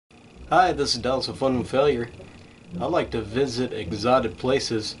Hi, this is Dallas of Fun with Failure. I like to visit exotic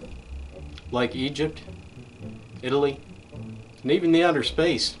places like Egypt, Italy, and even the outer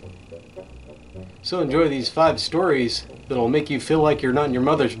space. So enjoy these 5 stories that'll make you feel like you're not in your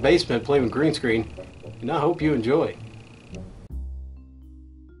mother's basement playing with green screen, and I hope you enjoy.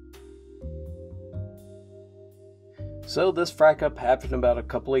 So this frack up happened about a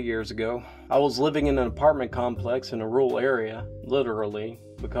couple of years ago. I was living in an apartment complex in a rural area, literally,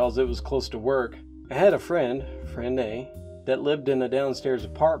 because it was close to work. I had a friend A, that lived in a downstairs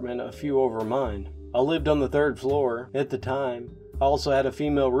apartment a few over mine. I lived on the 3rd floor at the time. I also had a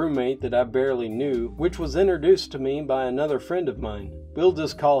female roommate that I barely knew, which was introduced to me by another friend of mine. We'll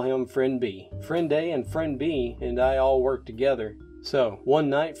just call him Friend B. Friend A and Friend B and I all worked together. So, one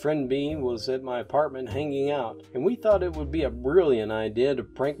night Friend B was at my apartment hanging out, and we thought it would be a brilliant idea to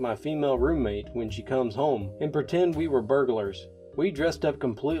prank my female roommate when she comes home and pretend we were burglars. We dressed up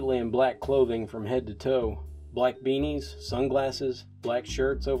completely in black clothing from head to toe. Black beanies, sunglasses, black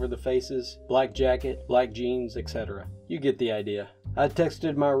shirts over the faces, black jacket, black jeans, etc. You get the idea. I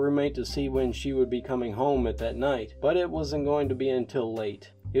texted my roommate to see when she would be coming home at that night, but it wasn't going to be until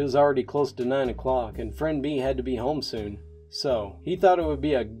late. It was already close to 9 o'clock and Friend B had to be home soon. So, he thought it would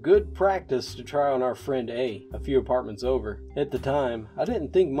be a good practice to try on our friend A few apartments over. At the time, I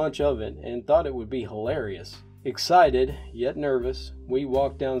didn't think much of it and thought it would be hilarious. Excited, yet nervous, we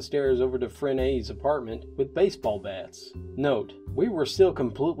walked downstairs over to Friend A's apartment with baseball bats. Note, we were still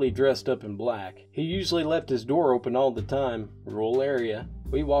completely dressed up in black. He usually left his door open all the time, rural area.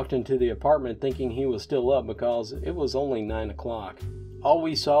 We walked into the apartment thinking he was still up because it was only 9 o'clock. All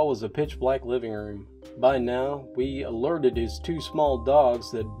we saw was a pitch black living room. By now, we alerted his 2 small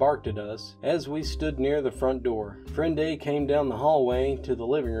dogs that barked at us as we stood near the front door. Friend A came down the hallway to the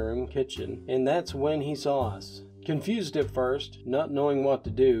living room kitchen, and that's when he saw us. Confused at first, not knowing what to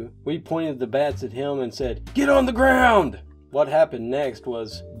do, we pointed the bats at him and said, "Get on the ground!" What happened next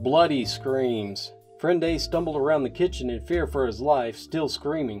was bloody screams. Friend A stumbled around the kitchen in fear for his life, still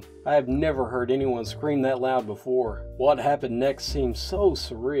screaming. I have never heard anyone scream that loud before. What happened next seemed so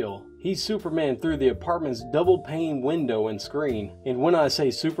surreal. He Superman through the apartment's double-pane window and screen. And when I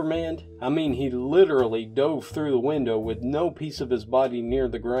say Superman, I mean he literally dove through the window with no piece of his body near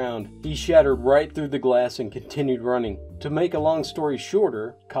the ground. He shattered right through the glass and continued running. To make a long story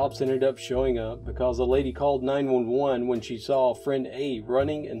shorter, cops ended up showing up because a lady called 911 when she saw Friend A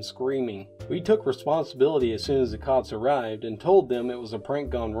running and screaming. We took responsibility as soon as the cops arrived and told them it was a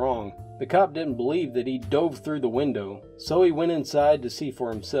prank gone wrong. The cop didn't believe that he dove through the window, so he went inside to see for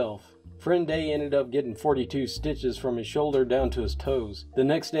himself. Friend A ended up getting 42 stitches from his shoulder down to his toes. The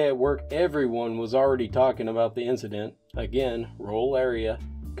next day at work, everyone was already talking about the incident. Again, rural area.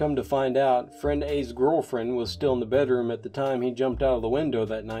 Come to find out, Friend A's girlfriend was still in the bedroom at the time he jumped out of the window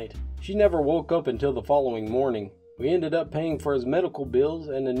that night. She never woke up until the following morning. We ended up paying for his medical bills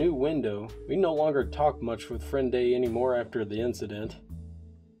and a new window. We no longer talk much with Friend A anymore after the incident.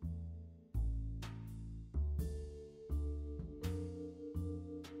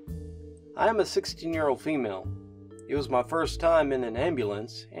 I am a 16-year-old female. It was my first time in an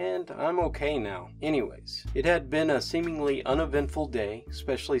ambulance, and I'm okay now. Anyways, it had been a seemingly uneventful day,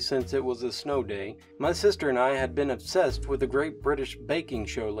 especially since it was a snow day. My sister and I had been obsessed with the Great British Baking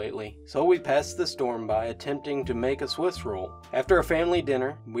Show lately, so we passed the storm by attempting to make a Swiss roll. After a family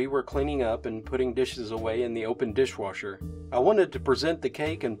dinner, we were cleaning up and putting dishes away in the open dishwasher. I wanted to present the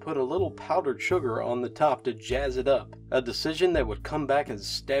cake and put a little powdered sugar on the top to jazz it up, a decision that would come back and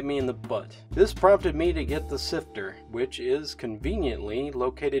stab me in the butt. This prompted me to get the sifter, which is conveniently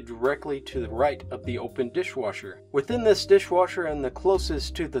located directly to the right of the open dishwasher. Within this dishwasher and the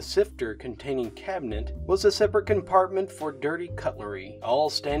closest to the sifter containing cabinet was a separate compartment for dirty cutlery, all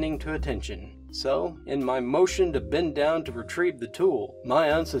standing to attention. So, in my motion to bend down to retrieve the tool,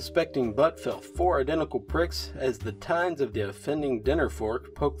 my unsuspecting butt felt 4 identical pricks as the tines of the offending dinner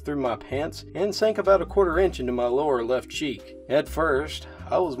fork poked through my pants and sank about 1/4 inch into my lower left cheek. At first,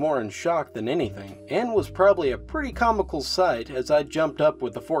 I was more in shock than anything, and was probably a pretty comical sight as I jumped up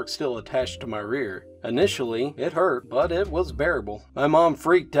with the fork still attached to my rear. Initially, it hurt, but it was bearable. My mom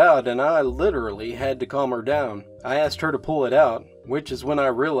freaked out and I literally had to calm her down. I asked her to pull it out, which is when I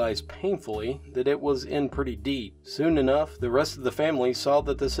realized painfully that it was in pretty deep. Soon enough, the rest of the family saw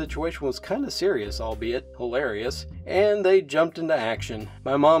that the situation was kinda serious, albeit hilarious, and they jumped into action.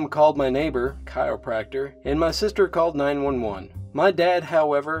 My mom called my neighbor, chiropractor, and my sister called 911. My dad,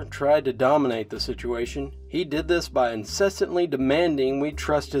 however, tried to dominate the situation. He did this by incessantly demanding we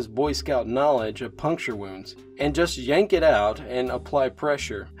trust his Boy Scout knowledge of puncture wounds and just yank it out and apply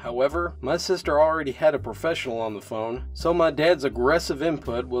pressure. However, my sister already had a professional on the phone, so my dad's aggressive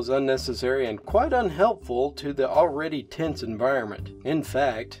input was unnecessary and quite unhelpful to the already tense environment. In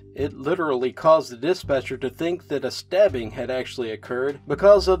fact, it literally caused the dispatcher to think that a stabbing had actually occurred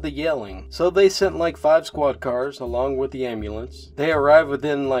because of the yelling. So they sent like 5 squad cars along with the ambulance. They arrived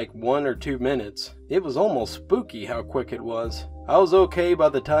within like 1 or 2 minutes. It was almost spooky how quick it was. I was okay by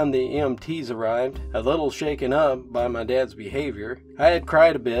the time the EMTs arrived, a little shaken up by my dad's behavior. I had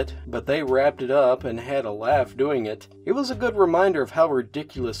cried a bit, but they wrapped it up and had a laugh doing it. It was a good reminder of how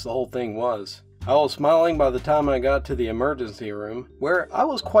ridiculous the whole thing was. I was smiling by the time I got to the emergency room, where I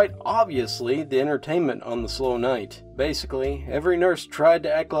was quite obviously the entertainment on the slow night. Basically, every nurse tried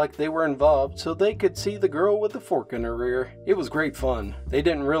to act like they were involved so they could see the girl with the fork in her rear. It was great fun. They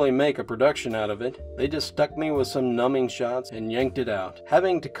didn't really make a production out of it. They just stuck me with some numbing shots and yanked it out,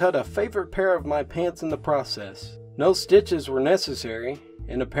 having to cut a favorite pair of my pants in the process. No stitches were necessary,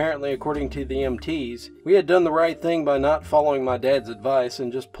 and apparently, according to the EMTs, we had done the right thing by not following my dad's advice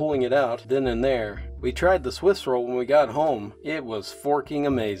and just pulling it out then and there. We tried the Swiss roll when we got home. It was forking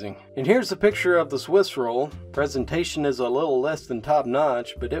amazing. And here's a picture of the Swiss roll. Presentation is a little less than top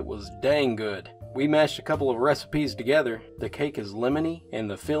notch, but it was dang good. We mashed a couple of recipes together. The cake is lemony, and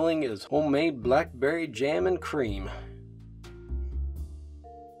the filling is homemade blackberry jam and cream.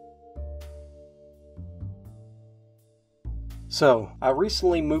 So, I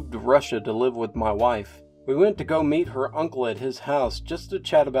recently moved to Russia to live with my wife. We went to go meet her uncle at his house just to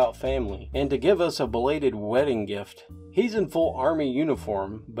chat about family, and to give us a belated wedding gift. He's in full army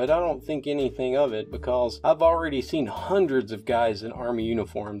uniform, but I don't think anything of it because I've already seen hundreds of guys in army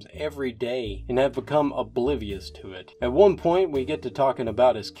uniforms every day and have become oblivious to it. At one point we get to talking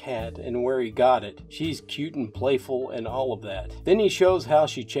about his cat and where he got it. She's cute and playful and all of that. Then he shows how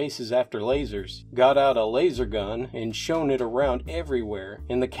she chases after lasers, got out a laser gun and shown it around everywhere,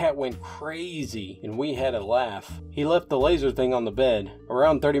 and the cat went crazy and we had a laugh. He left the laser thing on the bed.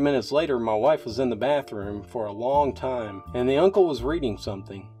 Around 30 minutes later my wife was in the bathroom for a long time, and the uncle was reading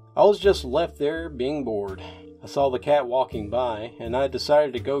something. I was just left there being bored. I saw the cat walking by, and I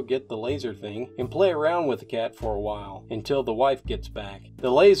decided to go get the laser thing and play around with the cat for a while, until the wife gets back. The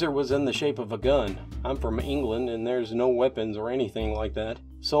laser was in the shape of a gun. I'm from England, and there's no weapons or anything like that.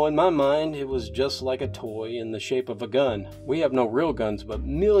 So in my mind, it was just like a toy in the shape of a gun. We have no real guns, but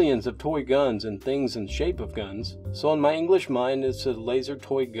millions of toy guns and things in shape of guns. So in my English mind, it's a laser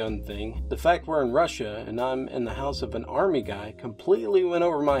toy gun thing. The fact we're in Russia and I'm in the house of an army guy completely went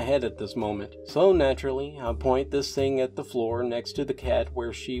over my head at this moment. So naturally, I point this thing at the floor next to the cat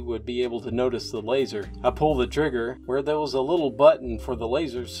where she would be able to notice the laser. I pull the trigger where there was a little button for the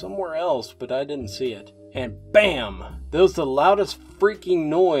laser somewhere else, but I didn't see it. And BAM! That was the loudest freaking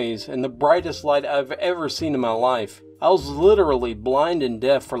noise and the brightest light I've ever seen in my life. I was literally blind and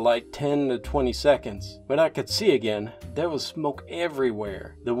deaf for like 10 to 20 seconds. When I could see again, there was smoke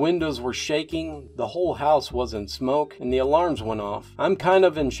everywhere. The windows were shaking, the whole house was in smoke, and the alarms went off. I'm kind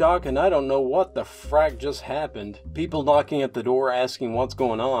of in shock and I don't know what the frack just happened. People knocking at the door asking what's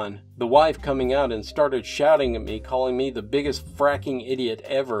going on. The wife coming out and started shouting at me, calling me the biggest fracking idiot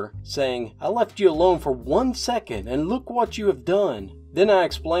ever, saying, "I left you alone for 1 second and look what you have done." Then I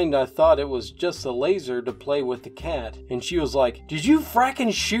explained I thought it was just a laser to play with the cat, and she was like, "Did you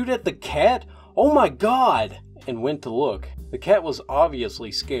fracking shoot at the cat? Oh my god!" and went to look. The cat was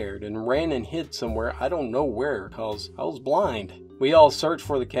obviously scared and ran and hid somewhere I don't know where cause I was blind. We all searched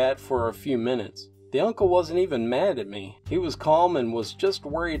for the cat for a few minutes. The uncle wasn't even mad at me. He was calm and was just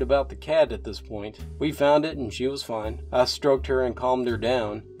worried about the cat at this point. We found it and she was fine. I stroked her and calmed her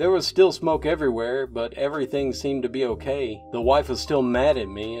down. There was still smoke everywhere, but everything seemed to be okay. The wife was still mad at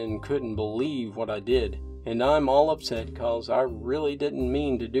me and couldn't believe what I did. And I'm all upset cause I really didn't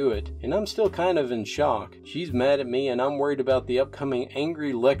mean to do it, and I'm still kind of in shock. She's mad at me and I'm worried about the upcoming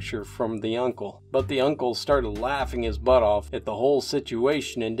angry lecture from the uncle. But the uncle started laughing his butt off at the whole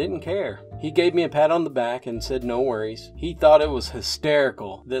situation and didn't care. He gave me a pat on the back and said no worries. He thought it was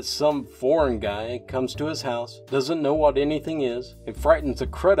hysterical that some foreign guy comes to his house, doesn't know what anything is, and frightens the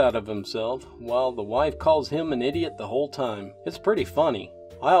crud out of himself while the wife calls him an idiot the whole time. It's pretty funny.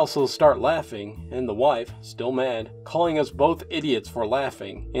 I also start laughing, and the wife, still mad, calling us both idiots for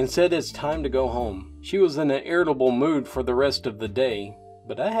laughing, and said it's time to go home. She was in an irritable mood for the rest of the day,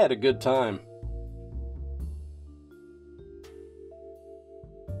 but I had a good time.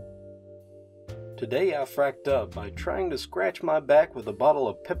 Today I fracked up by trying to scratch my back with a bottle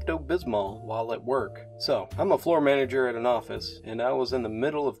of Pepto-Bismol while at work. So, I'm a floor manager at an office, and I was in the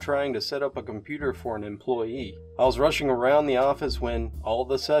middle of trying to set up a computer for an employee. I was rushing around the office when, all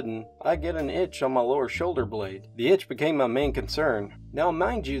of a sudden, I get an itch on my lower shoulder blade. The itch became my main concern. Now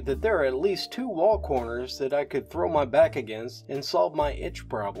mind you that there are at least 2 wall corners that I could throw my back against and solve my itch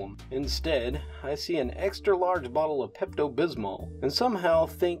problem. Instead, I see an extra large bottle of Pepto-Bismol and somehow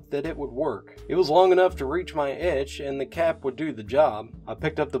think that it would work. It was long enough to reach my itch and the cap would do the job. I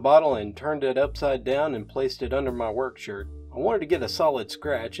picked up the bottle and turned it upside down and placed it under my work shirt. I wanted to get a solid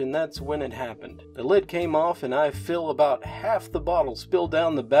scratch, and that's when it happened. The lid came off and I feel about half the bottle spill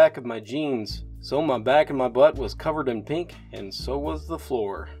down the back of my jeans. So my back and my butt was covered in pink, and so was the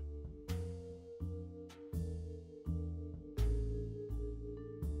floor.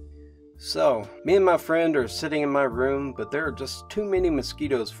 So, me and my friend are sitting in my room, but there are just too many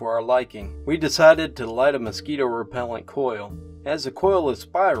mosquitoes for our liking. We decided to light a mosquito repellent coil. As the coil is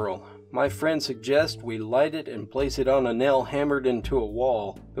spiral, my friend suggests we light it and place it on a nail hammered into a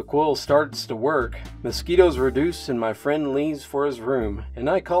wall. The coil starts to work, mosquitoes reduce, and my friend leaves for his room, and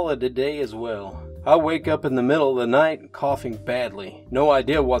I call it a day as well. I wake up in the middle of the night coughing badly. No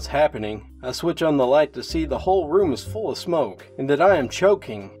idea what's happening. I switch on the light to see the whole room is full of smoke and that I am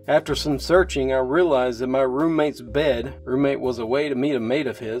choking. After some searching, I realize that my roommate's bed, roommate was away to meet a mate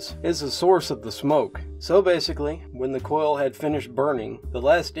of his, is the source of the smoke. So basically, when the coil had finished burning, the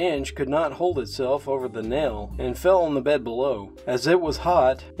last inch could not hold itself over the nail and fell on the bed below. As it was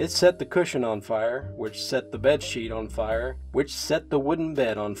hot, it set the cushion on fire, which set the bed sheet on fire, which set the wooden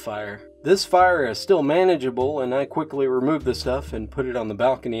bed on fire. This fire is still manageable, and I quickly remove the stuff and put it on the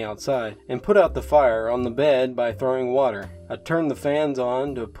balcony outside and put out the fire on the bed by throwing water. I turn the fans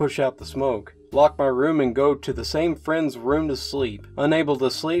on to push out the smoke, lock my room, and go to the same friend's room to sleep. Unable to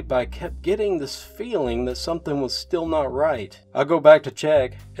sleep, I kept getting this feeling that something was still not right. I go back to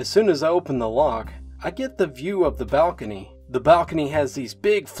check. As soon as I open the lock, I get the view of the balcony. The balcony has these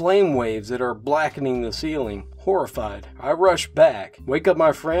big flame waves that are blackening the ceiling. Horrified, I rush back, wake up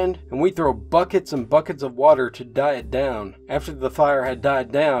my friend, and we throw buckets and buckets of water to die it down. After the fire had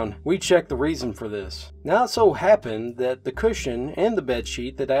died down, we checked the reason for this. Now it so happened that the cushion and the bed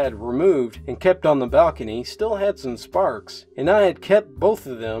sheet that I had removed and kept on the balcony still had some sparks, and I had kept both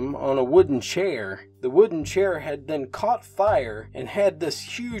of them on a wooden chair. The wooden chair had then caught fire and had this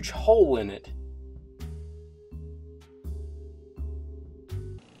huge hole in it.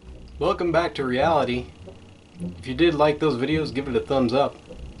 Welcome back to reality. If you did like those videos, give it a thumbs up.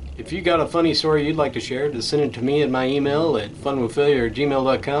 If you got a funny story you'd like to share, just send it to me at my email at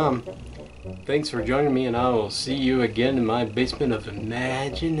funwithfailure@gmail.com. Thanks for joining me, and I will see you again in my basement of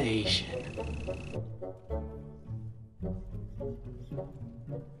imagination.